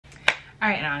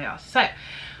Alright now y'all, so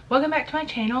welcome back to my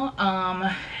channel.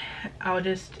 I'll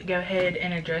just go ahead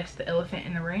and address the elephant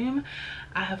in the room.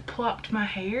 I have plopped my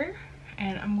hair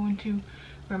and I'm going to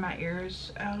wear my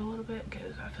ears out a little bit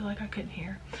because I feel like I couldn't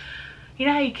hear. You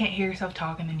know how you can't hear yourself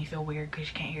talk and then you feel weird because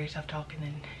you can't hear yourself talk, and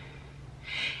then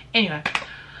anyway,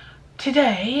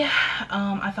 today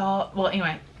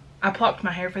I plopped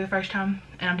my hair for the first time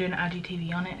and I'm doing an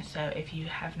IGTV on it, so if you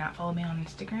have not followed me on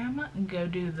Instagram, go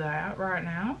do that right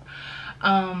now.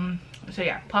 So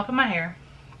yeah, plopping my hair.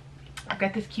 I've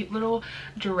got this cute little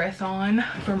dress on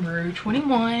from Rue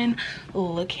 21.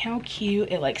 Look how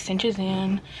cute. It like cinches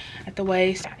in at the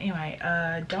waist. Anyway,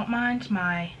 don't mind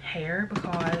my hair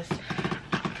because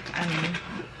I'm,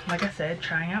 like I said,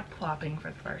 trying out plopping for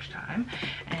the first time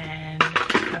and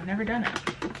I've never done it.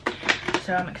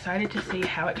 So I'm excited to see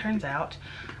how it turns out.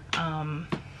 I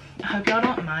hope y'all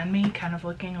don't mind me kind of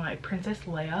looking like Princess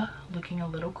Leia, looking a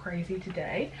little crazy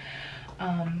today.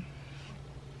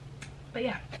 But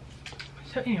yeah.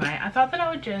 So anyway, I thought that I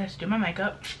would just do my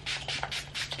makeup,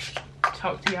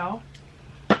 talk to y'all,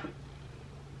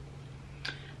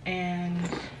 and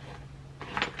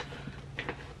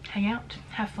hang out,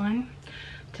 have fun.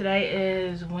 Today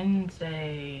is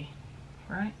Wednesday,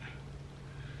 right?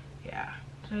 Yeah,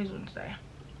 today's Wednesday.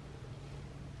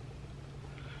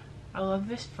 I love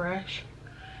this fresh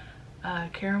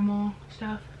caramel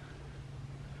stuff.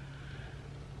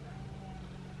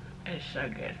 It's so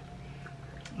good.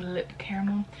 Lip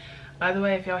caramel. By the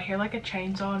way, if y'all hear like a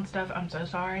chainsaw and stuff, I'm so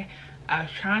sorry. I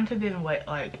was trying to then wait,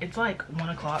 like it's like 1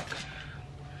 o'clock,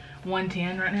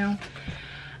 1:10 right now.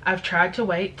 I've tried to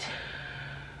wait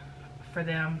for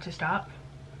them to stop.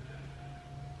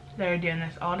 They were doing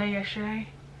this all day yesterday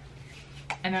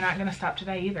and they're not gonna stop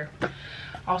today either.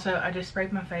 Also, I just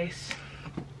sprayed my face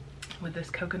with this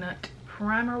coconut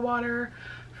primer water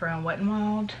from Wet n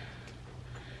Wild.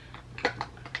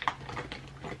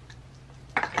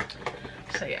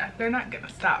 So yeah, they're not gonna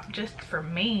stop just for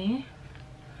me.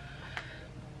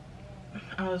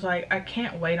 I was like, I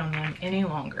can't wait on them any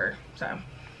longer, so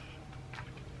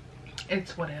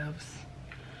it's whatevs.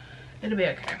 It'll be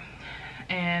okay.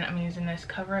 And I'm using this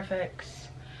Cover FX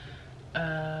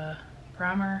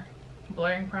primer,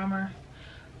 blurring primer.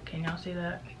 Can y'all see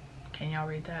that? Can y'all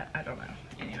read that? I don't know.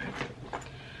 Anyway.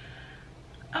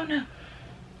 Oh no.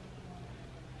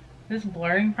 This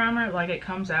blurring primer, like it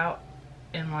comes out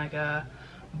in like a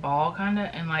ball kind of,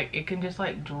 and like it can just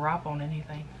like drop on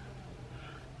anything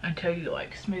until you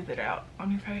like smooth it out on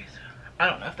your face. I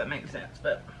don't know if that makes sense,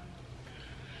 but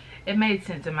it made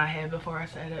sense in my head before I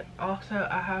said it. Also,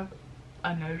 I have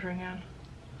a nose ring on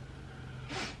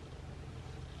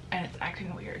and it's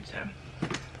acting weird, so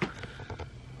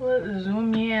let's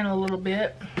zoom in a little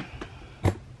bit.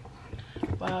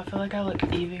 Wow, I feel like I look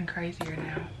even crazier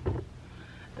now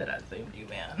that I zoomed you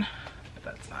in, but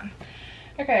that's fine.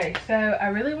 Okay, so I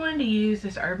really wanted to use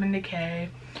this Urban Decay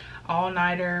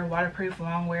All-Nighter Waterproof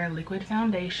Longwear Liquid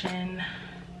Foundation.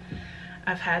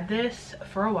 I've had this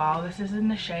for a while. This is in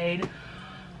the shade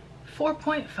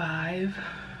 4.5.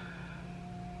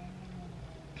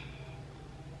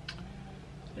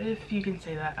 If you can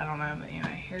see that, I don't know, but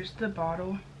anyway, here's the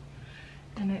bottle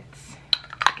and it's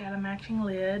got a matching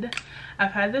lid.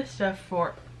 I've had this stuff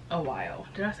for a while.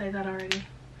 Did I say that already?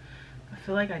 I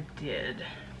feel like I did.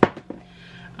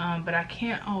 But I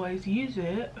can't always use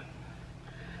it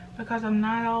because I'm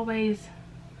not always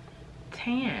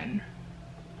tan.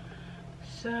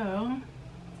 So,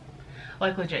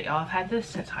 like legit, y'all, I've had this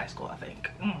since high school, I think.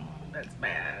 That's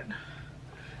bad.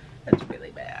 That's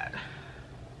really bad.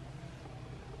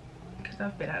 Because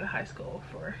I've been out of high school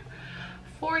for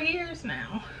 4 years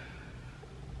now.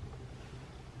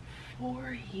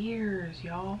 4 years,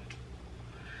 y'all.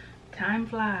 Time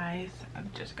flies.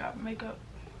 I've just got makeup.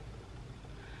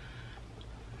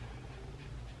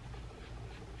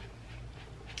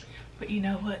 But you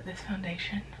know what? This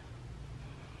foundation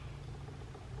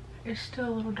is still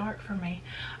a little dark for me.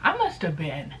 I must have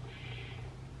been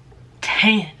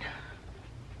 10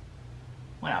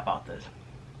 when I bought this.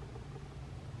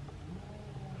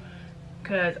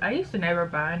 Because I used to never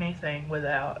buy anything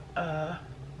without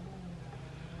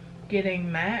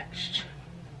getting matched.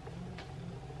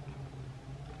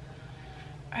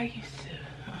 I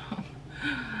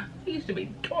used to be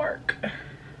dark.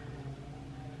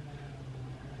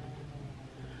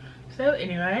 So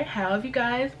anyway, how have you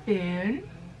guys been?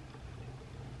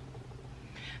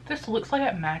 This looks like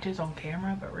it matches on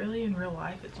camera, but really in real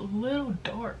life it's a little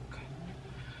dark.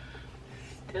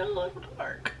 Still a little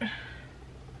dark.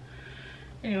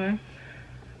 Anyway,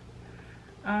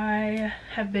 I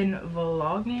have been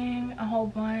vlogging a whole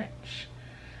bunch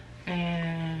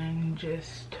and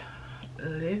just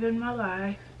living my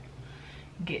life,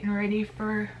 getting ready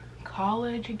for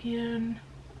college again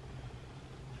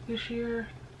this year.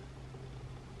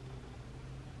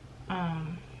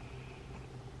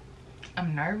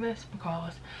 I'm nervous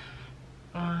because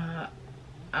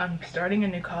I'm starting a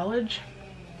new college.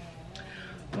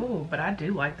 Oh, but I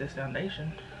do like this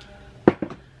foundation.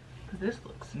 This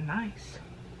looks nice.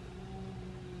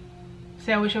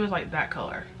 See, I wish it was like that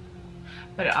color,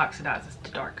 but it oxidizes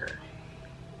to darker.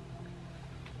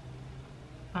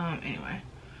 Anyway,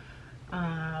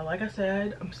 like I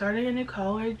said, I'm starting a new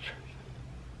college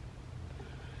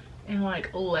in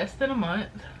like less than a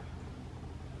month,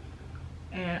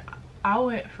 and I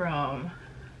went from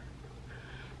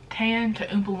tan to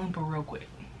Oompa Loompa real quick.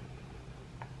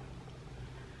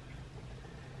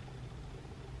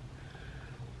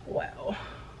 Wow.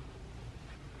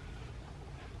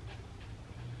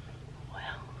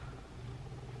 Wow.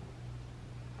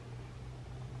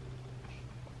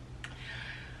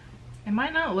 It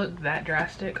might not look that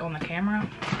drastic on the camera,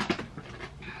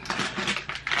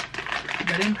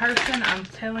 but in person, I'm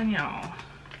telling y'all,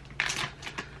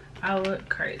 I look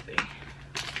crazy.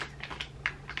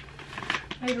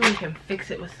 Maybe we can fix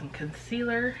it with some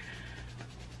concealer.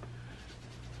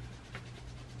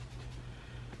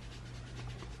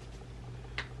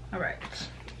 All right.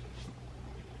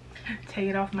 Take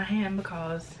it off my hand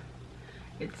because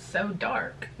it's so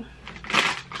dark.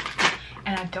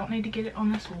 And I don't need to get it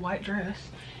on this white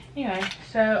dress. Anyway,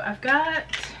 so I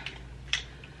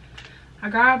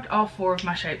grabbed all 4 of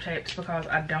my shape tapes because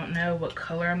I don't know what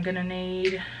color I'm gonna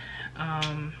need.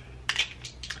 I'm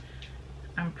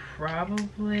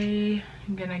probably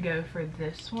gonna go for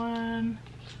this one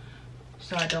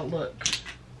so I don't look,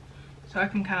 so I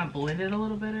can kind of blend it a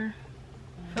little better.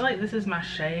 I feel like this is my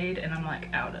shade and I'm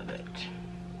like out of it.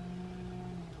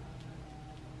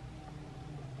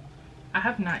 I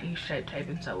have not used shape tape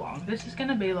in so long. This is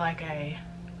gonna be like a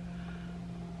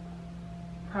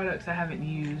products I haven't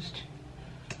used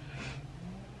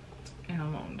in a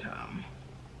long time.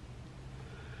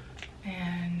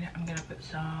 And I'm gonna put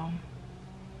some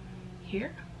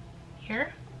here,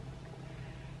 here,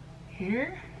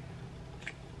 here,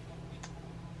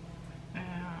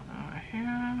 and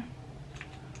here,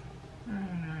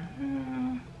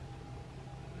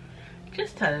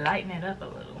 just to lighten it up a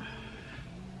little.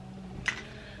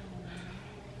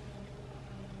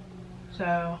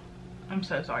 So, I'm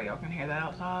so sorry y'all can hear that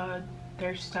outside.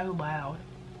 They're so loud.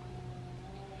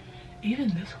 Even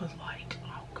this was light.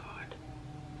 Oh God.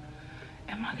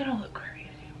 Am I gonna look crazy?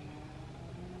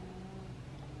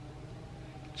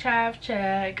 Chav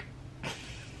check.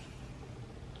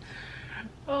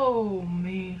 Oh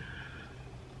me.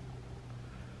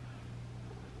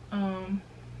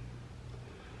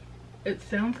 It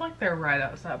sounds like they're right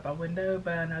outside my window,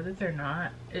 but I know that they're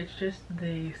not. It's just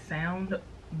the sound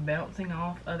bouncing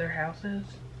off other houses.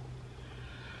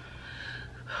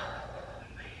 Oh,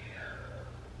 man.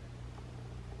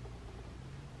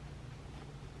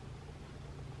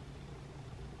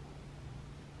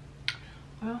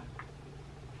 Well,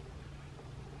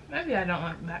 maybe I don't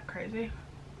look that crazy.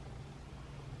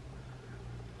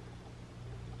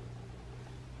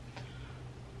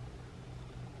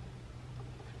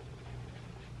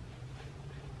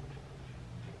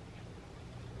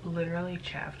 Literally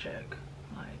chav check.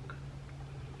 Like,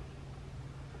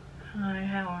 hi,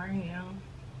 how are you?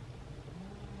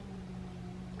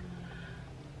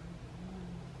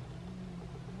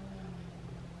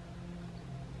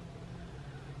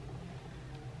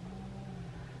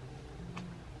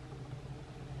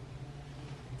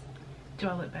 Do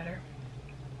I look better?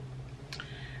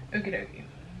 Okie dokie.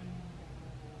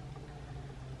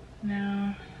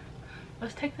 Now,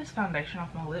 let's take this foundation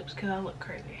off my lips because I look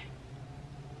crazy.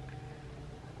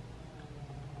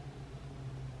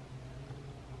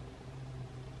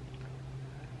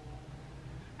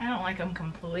 I don't like them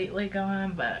completely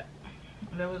gone, but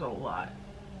there was a lot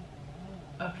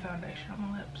of foundation on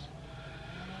my lips.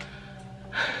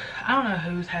 I don't know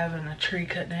who's having a tree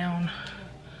cut down,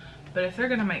 but if they're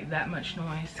gonna make that much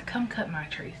noise, come cut my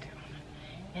trees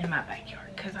down in my backyard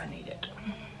because I need it.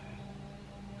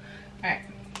 Alright,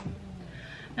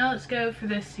 now let's go for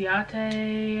this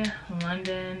Ciate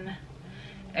London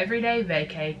Everyday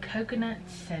Vacay Coconut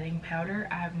Setting Powder.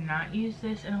 I have not used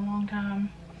this in a long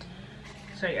time.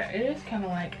 So yeah, it is kind of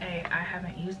like a I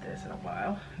haven't used this in a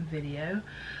while video.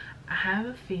 I have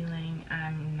a feeling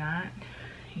I'm not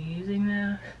using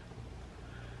this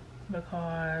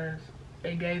because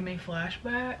it gave me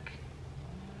flashback.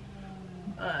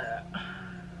 But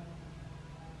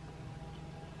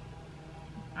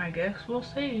I guess we'll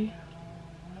see.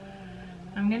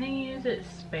 I'm gonna use it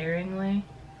sparingly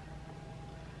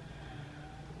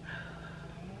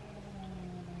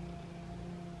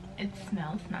It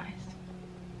smells nice.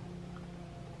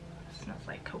 It smells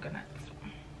like coconuts.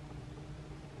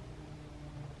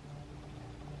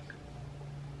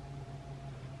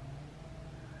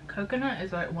 Coconut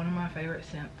is like one of my favorite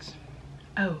scents.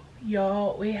 Oh,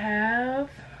 y'all, we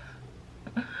have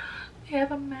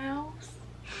a mouse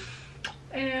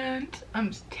and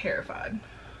I'm terrified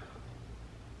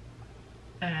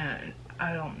and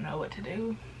I don't know what to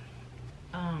do.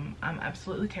 I'm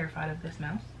absolutely terrified of this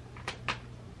mouse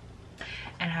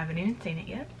and I haven't even seen it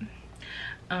yet.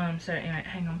 So anyway,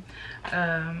 hang on.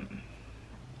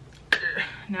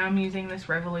 Now I'm using this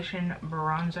Revolution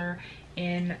bronzer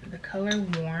in the color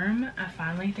Warm. I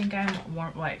finally think I'm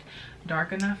warm, like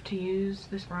dark enough to use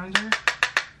this bronzer,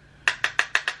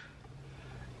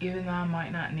 even though I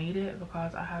might not need it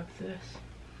because I have this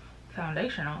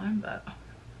foundation on, but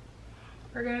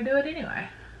we're gonna do it anyway.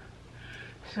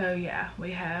 So yeah,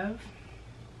 we have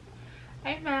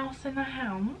a mouse in the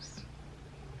house,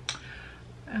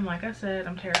 and like I said,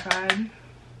 I'm terrified.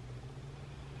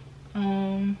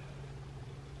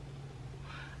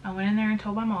 I went in there and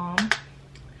told my mom,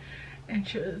 and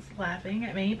she was laughing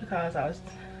at me because I was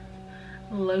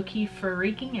low-key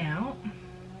freaking out,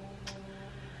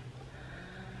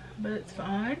 but it's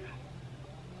fine.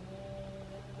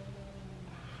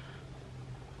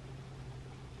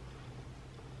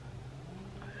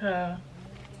 So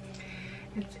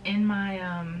it's in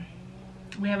my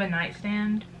we have a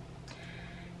nightstand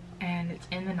and it's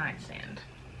in the nightstand,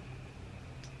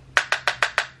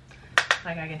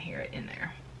 like I can hear it in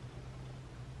there.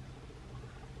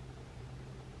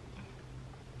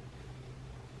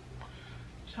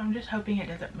 So I'm just hoping it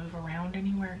doesn't move around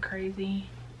anywhere crazy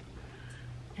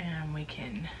and we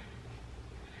can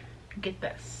get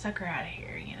that sucker out of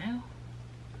here, you know?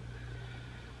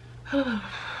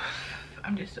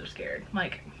 I'm just so scared.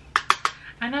 Like,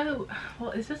 I know,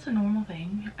 well, is this a normal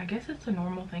thing? I guess it's a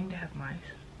normal thing to have mice.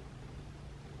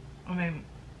 I mean,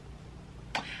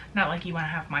 not like you want to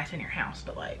have mice in your house,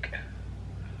 but like,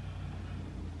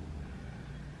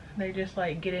 they just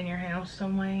like get in your house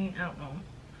some way. I don't know.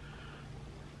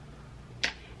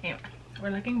 Anyway,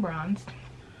 we're looking bronzed.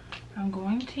 I'm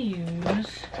going to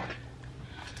use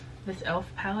this e.l.f.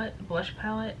 palette, blush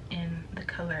palette in the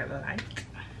color Light.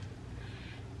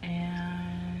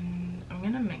 And I'm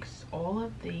gonna mix all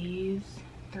of these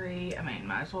three. I mean,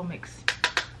 might as well mix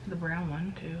the brown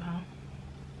one too, huh?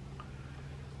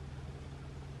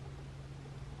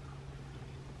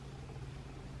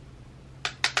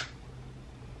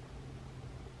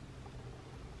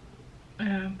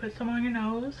 And put some on your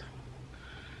nose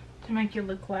to make you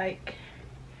look like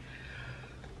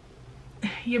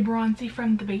you're bronzy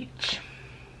from the beach.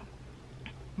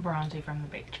 Bronzy from the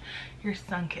beach. You're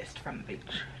sun-kissed from the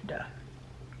beach. Duh.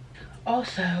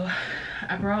 Also,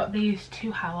 I brought these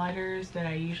two highlighters that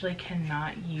I usually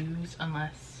cannot use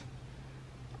unless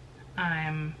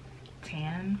I'm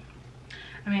tan.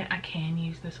 I mean, I can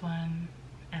use this one,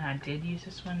 and I did use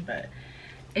this one, but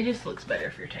it just looks better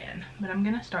if you're tan. But I'm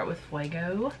gonna start with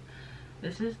Fuego.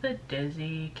 This is the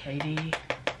Desi Katie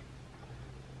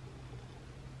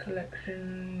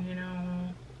collection, you know.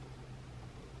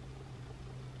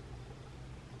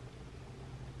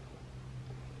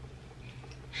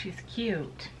 She's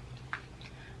cute,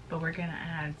 but we're gonna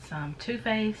add some Too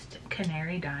Faced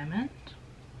Canary Diamond.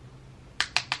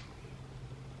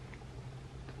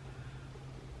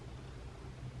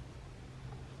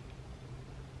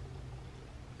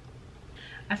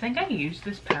 I think I used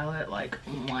this palette like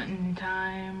one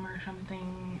time or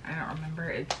something. I don't remember.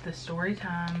 It's the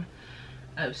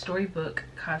Storybook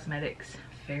Cosmetics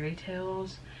Fairy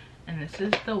Tales, and this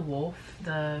is the wolf,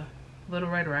 the Little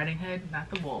Red Riding Hood, not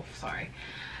the wolf, sorry.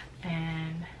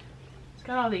 And it's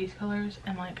got all these colors,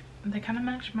 and like they kind of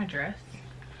match my dress,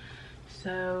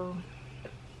 so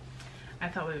I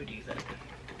thought we would use it.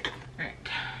 All right,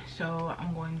 so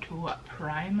I'm going to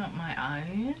prime my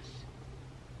eyes.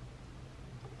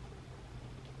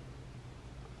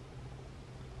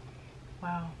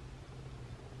 Wow,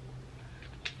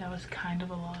 that was kind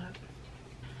of a lot.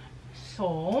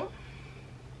 So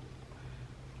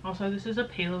also, this is a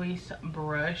P. Louise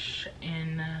brush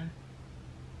in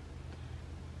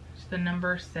it's the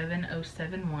number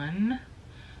 7071,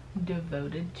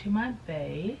 devoted to my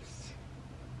base.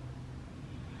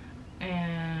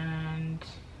 And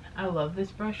I love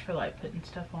this brush for like putting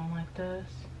stuff on like this.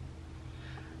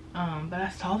 But I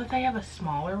saw that they have a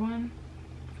smaller one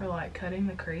for like cutting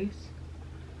the crease,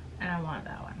 and I want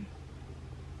that one.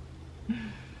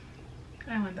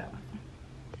 I want that one.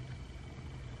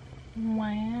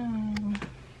 Wow.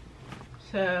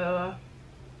 So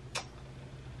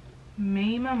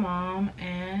me, my mom,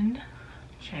 and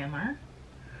Chandler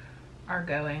are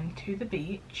going to the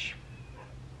beach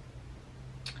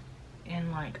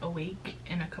in like a week,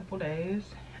 in a couple days,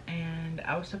 and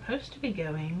I was supposed to be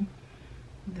going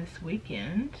this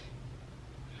weekend,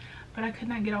 but I could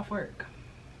not get off work.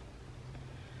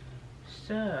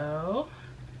 So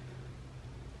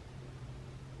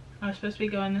I was supposed to be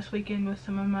going this weekend with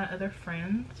some of my other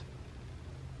friends.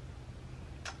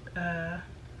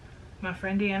 My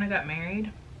friend Deanna got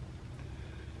married,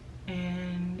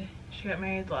 and she got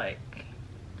married like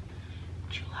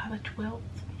July the 12th,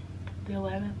 the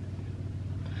 11th.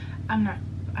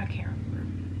 I can't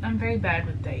remember. I'm very bad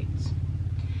with dates.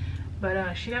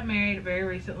 But she got married very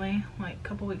recently, like a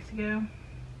couple weeks ago.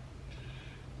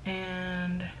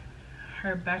 And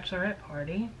her bachelorette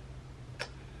party.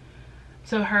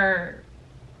 So her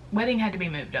wedding had to be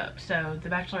moved up. So the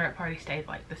bachelorette party stayed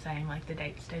like the same, like the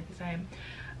dates stayed the same.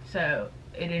 So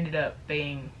it ended up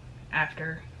being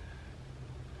after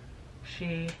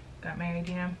she got married,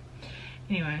 you know.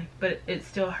 Anyway, but it's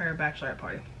still her bachelorette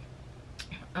party.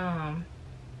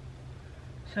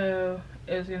 So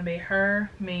it was gonna be her,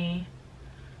 me,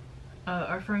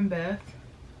 our friend Beth,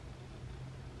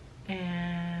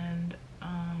 and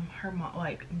her mom,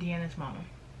 like Deanna's mama.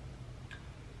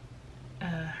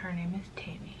 Her name is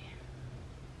Tammy.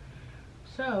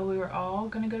 So we were all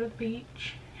gonna go to the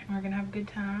beach and we're gonna have a good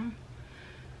time,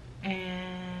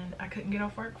 and I couldn't get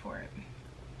off work for it,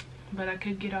 but I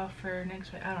could get off for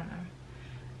next week. I don't know,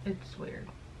 it's weird.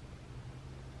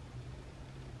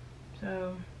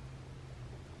 So,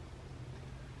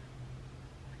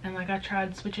 and like I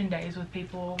tried switching days with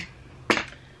people.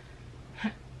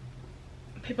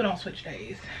 People don't switch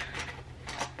days.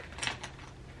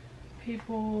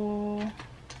 People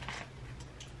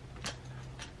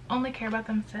only care about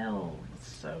themselves,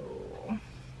 so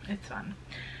it's fun.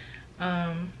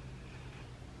 I'm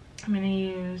gonna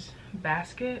use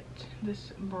Basket,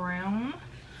 this brown.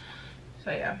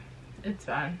 So yeah, it's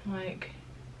fine. Like,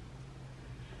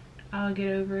 I'll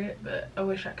get over it, but I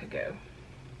wish I could go.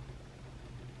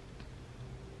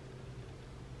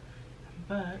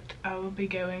 But I will be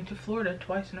going to Florida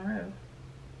twice in a row.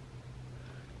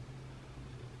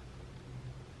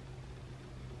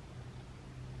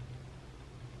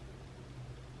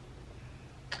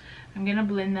 I'm gonna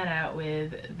blend that out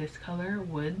with this color,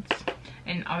 Woods.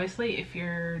 And obviously if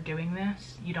you're doing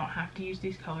this, you don't have to use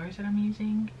these colors that I'm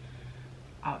using,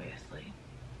 obviously.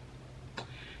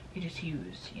 You just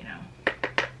use, you know,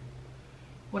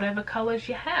 whatever colors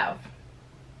you have.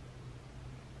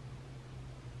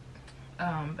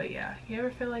 But yeah, you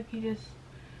ever feel like you just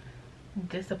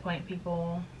disappoint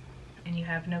people and you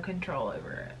have no control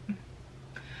over it?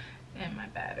 And my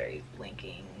battery's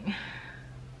blinking.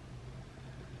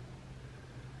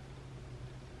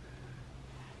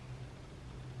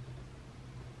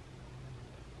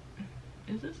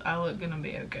 Is this eye look gonna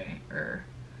be okay, or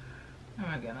am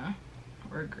I gonna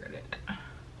regret it?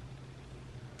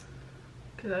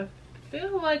 Cause I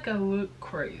feel like I look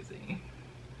crazy.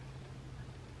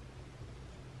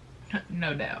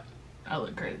 No doubt, I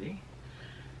look crazy.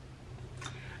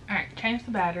 Alright, change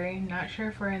the battery. Not sure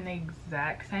if we're in the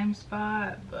exact same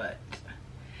spot, but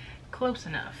close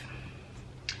enough.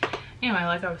 Anyway,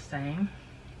 like I was saying,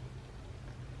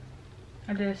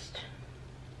 I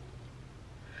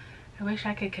wish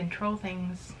I could control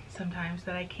things sometimes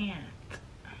that I can't.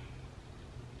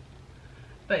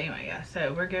 But anyway, yeah,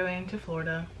 so we're going to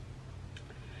Florida,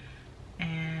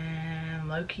 and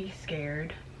low-key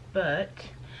scared, but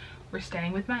we're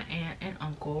staying with my aunt and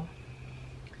uncle,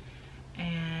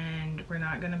 and we're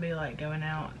not gonna be like going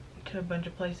out to a bunch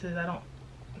of places. I don't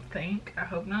think, I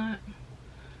hope not.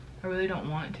 I really don't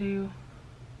want to.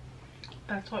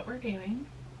 That's what we're doing.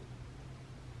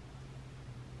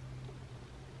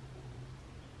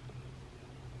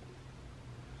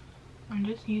 I'm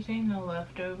just using the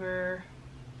leftover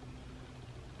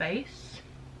base.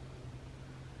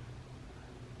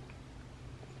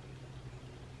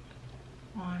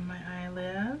 On my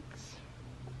eyelids.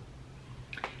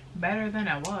 Better than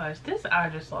I was. This eye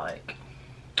just like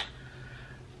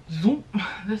zoom.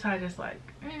 This eye just like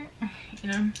you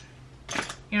know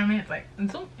what I mean? It's like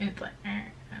zoom. It's like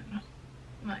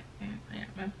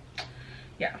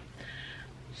yeah.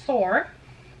 So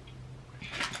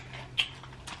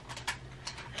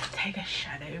take a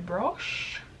shadow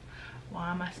brush.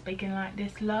 Why am I speaking like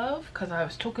this, love? Because I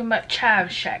was talking about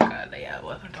Chive Shack earlier,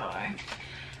 wasn't I?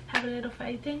 Have a little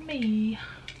faith in me.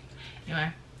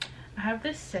 Anyway, I have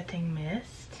this setting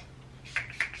mist,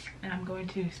 and I'm going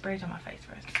to spray it on my face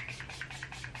first.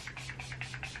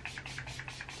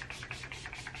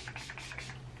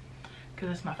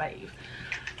 Because it's my fave.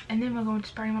 And then we're going to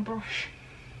spray my brush.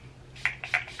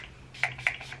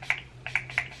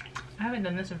 I haven't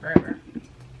done this in forever.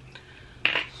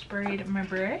 Sprayed my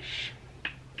brush.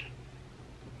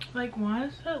 Like, why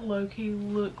does that low-key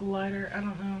look lighter? I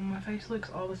don't know. My face looks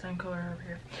all the same color over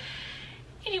here.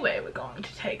 Anyway, we're going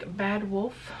to take Bad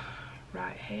Wolf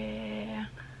right here.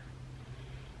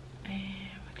 And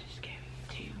we're just going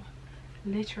to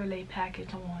literally pack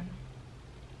it on.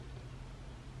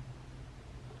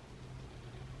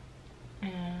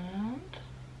 And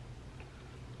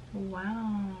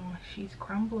wow, she's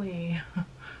crumbly.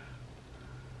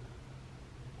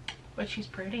 But she's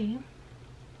pretty.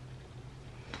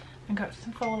 I got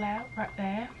some fallout right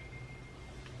there.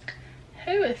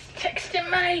 Who is texting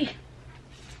me?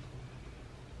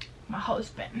 My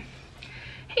husband.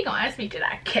 He gonna ask me, did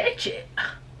I catch it?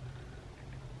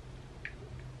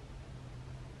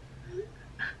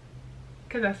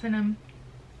 Cause I sent him,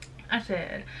 I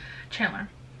said, Chandler,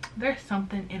 there's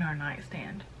something in our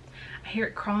nightstand. I hear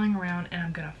it crawling around and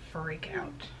I'm gonna freak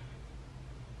out.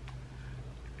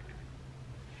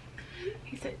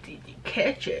 He said, did you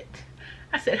catch it?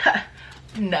 I said, huh,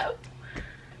 no.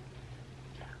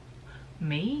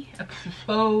 Me?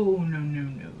 Oh, no, no,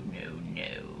 no, no,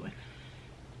 no.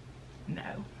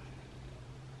 No.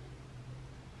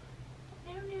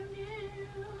 No, no, no.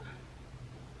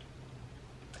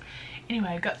 Anyway,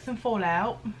 I got some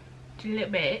fallout. Just a little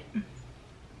bit.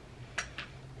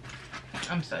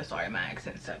 I'm so sorry, my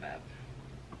accent's so bad.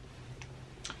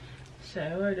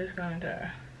 So we're just going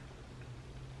to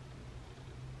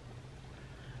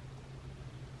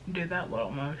do that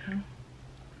little motion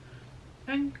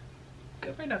and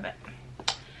get rid of it.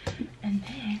 And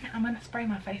then I'm gonna spray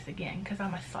my face again because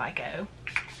I'm a psycho.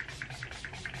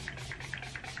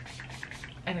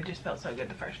 And it just felt so good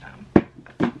the first time.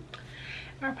 And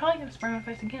we're probably gonna spray my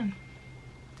face again.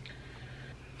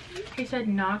 He said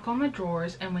knock on the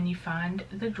drawers, and when you find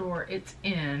the drawer it's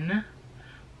in,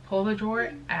 pull the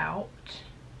drawer out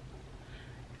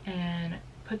and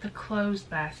put the clothes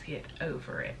basket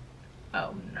over it.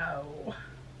 Oh no,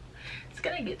 it's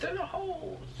gonna get through the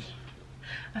holes.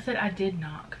 I said I did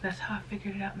knock. That's how I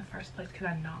figured it out in the first place, because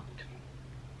I knocked.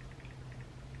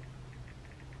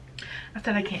 I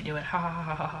said I can't do it. Ha ha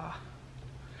ha ha ha.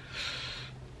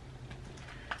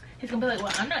 He's gonna be like,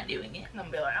 well, I'm not doing it. And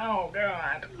I'm gonna be like, oh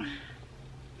god.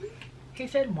 He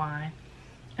said why?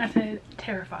 I said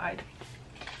terrified.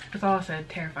 That's all I said,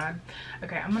 terrified.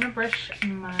 Okay, I'm going to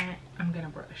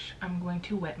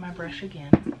wet my brush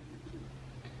again.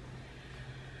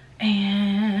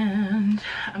 And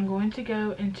I'm going to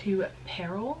go into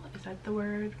Peril. Is that the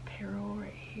word? Peril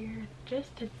right here.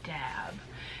 Just a dab.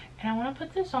 And I want to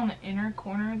put this on the inner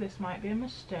corner. This might be a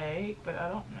mistake, but I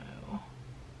don't know.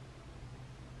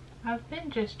 I've been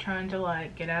just trying to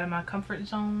like get out of my comfort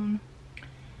zone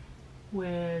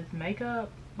with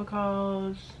makeup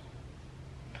because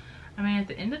I mean at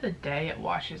the end of the day it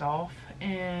washes off,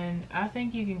 and I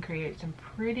think you can create some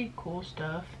pretty cool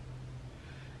stuff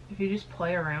if you just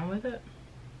play around with it,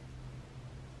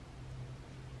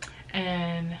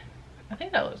 and I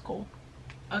think that looks cool.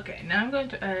 Okay, now I'm going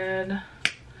to add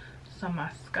some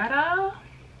mascara.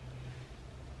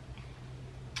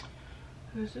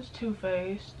 This is Too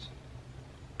Faced.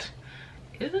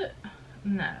 Is it?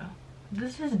 No.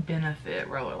 This is Benefit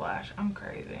Roller Lash. I'm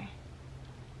crazy.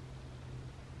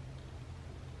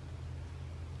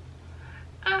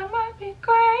 I might be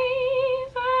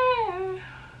crazy.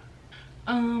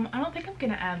 I don't think I'm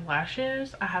gonna add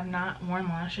lashes. I have not worn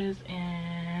lashes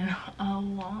in a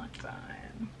long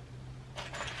time.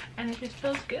 And it just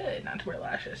feels good not to wear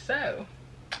lashes. So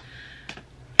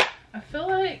I feel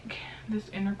like this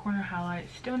inner corner highlight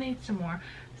still needs some more.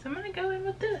 So I'm gonna go in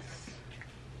with this.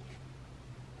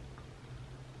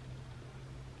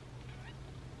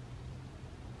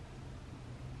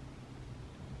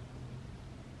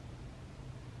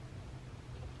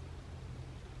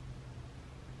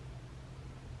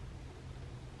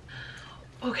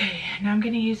 Okay, now I'm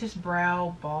gonna use this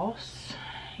Brow Boss.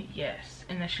 Yes,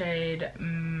 in the shade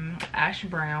Ash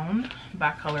Brown by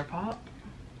ColourPop.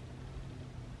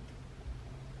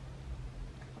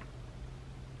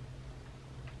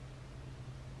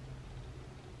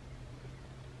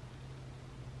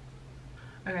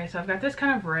 Okay, so I've got this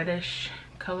kind of reddish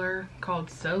color called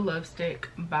So Lovestick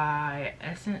by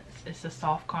Essence. It's a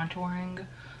soft contouring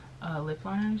lip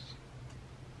liners.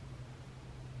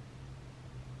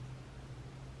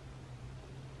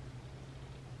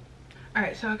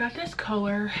 Alright, so I got this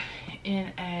color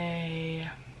in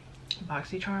a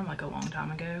BoxyCharm like a long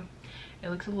time ago. It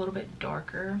looks a little bit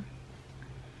darker.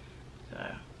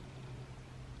 So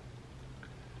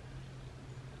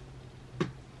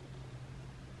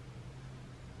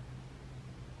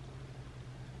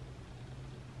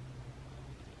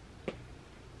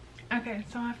Okay,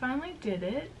 so I finally did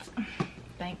it.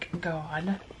 Thank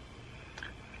God.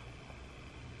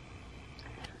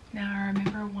 Now I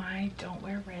remember why I don't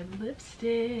wear red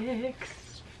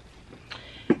lipsticks.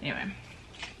 Anyway, I'm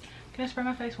gonna spray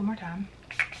my face one more time.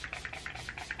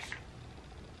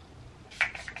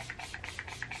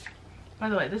 By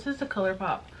the way, this is the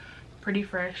ColourPop Pretty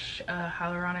Fresh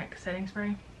Hyaluronic Setting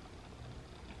Spray.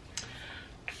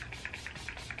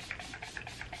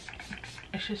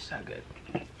 It's just so good.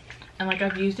 And like,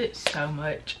 I've used it so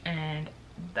much, and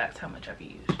that's how much I've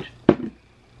used.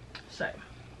 So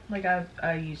like,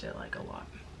 I use it like a lot.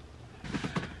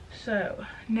 So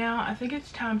now I think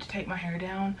it's time to take my hair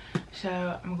down,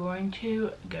 so I'm going to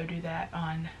go do that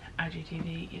on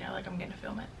IGTV, you know, like I'm gonna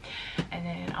film it, and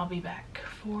then I'll be back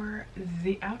for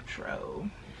the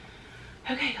outro.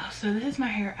 Okay, y'all, so this is my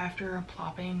hair after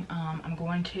plopping. I'm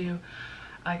going to,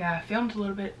 like, I filmed a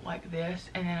little bit like this,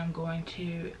 and then I'm going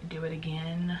to do it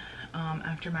again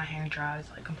after my hair dries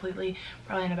like completely,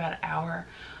 probably in about an hour.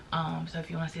 So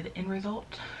if you want to see the end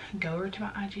result, go over to my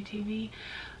IGTV.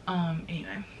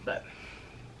 Anyway, but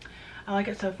I like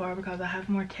it so far because I have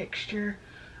more texture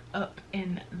up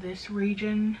in this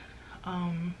region,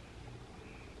 and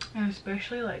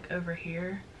especially like over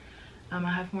here, I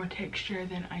have more texture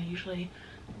than I usually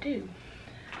do,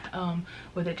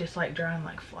 with it just like drying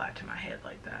like flat to my head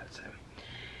like that. So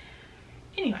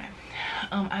anyway,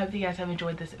 I hope you guys have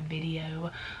enjoyed this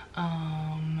video.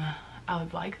 I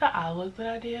would like the eye look that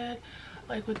I did,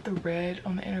 like with the red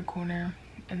on the inner corner,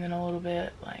 and then a little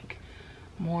bit like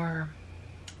more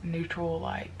neutral,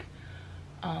 like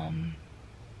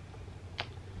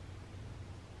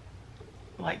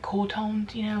cool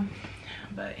tones, you know.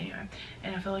 But anyway,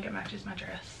 and I feel like it matches my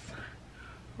dress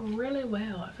really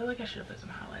well. I feel like I should have put some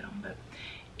highlight on, but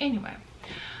anyway,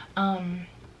 I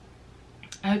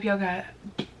hope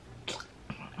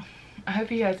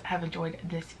you guys have enjoyed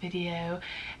this video,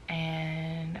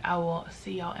 and I will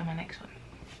see y'all in my next one.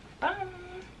 Bye.